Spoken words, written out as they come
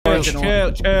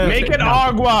chill. Make it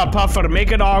agua, Puffer.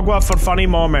 Make it agua for funny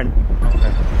moment.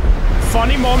 Okay.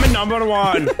 Funny moment number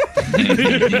 1.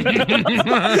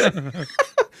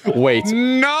 Wait.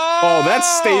 No! Oh, that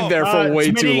stayed there for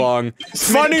way too long.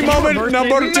 Funny moment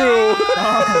number 2.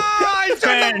 I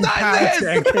shouldn't have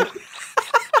done this!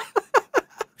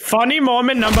 Funny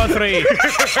moment number 3.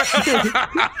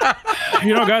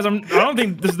 You know, guys, I don't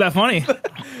think this is that funny.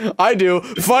 I do.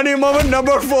 Funny moment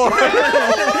number 4.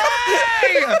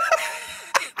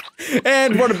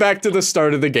 And we're back to the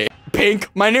start of the game. Pink.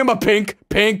 My name is Pink.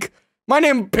 Pink. My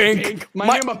name is Pink. My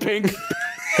name is Pink.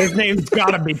 His name's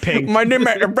gotta be Pink. My name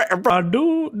is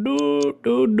do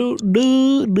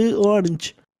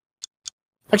orange.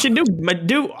 Actually,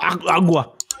 do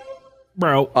agua.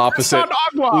 Bro. Opposite. That's not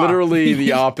agua. Literally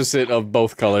the opposite of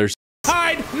both colors.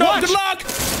 Hide! No, good luck!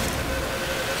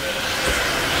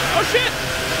 Oh shit!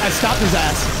 I stopped his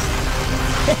ass.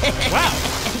 Wow.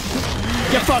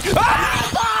 Get fucked.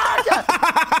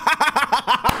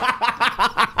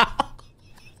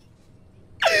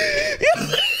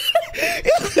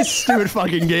 This stupid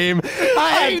fucking game.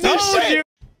 I hate this shit.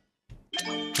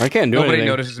 I can't do Nobody anything.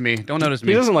 notices me. Don't notice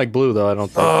me. He doesn't like blue, though, I don't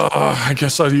think. I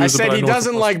guess I'd use I it, said but he know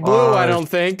doesn't it's like blue, I don't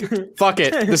think. Fuck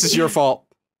it. This is your fault.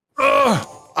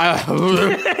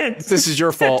 This is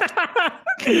your fault.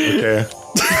 Okay.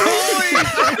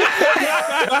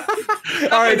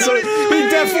 Alright, so he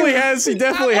definitely has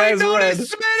red.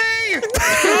 Smitty!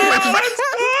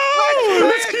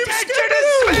 Let's keep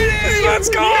Smitty! Let's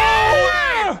go!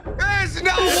 There's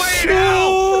no way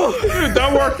now! Dude,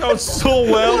 that worked out so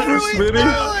well for Smitty.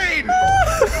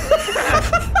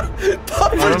 I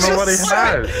don't know what he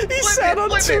had. He sat on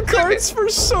 2 cards for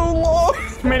so long.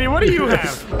 Manny, what do you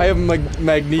have? I have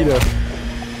Magneto.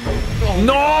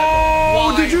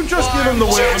 No! Did you just give him the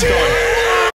win? I'm done.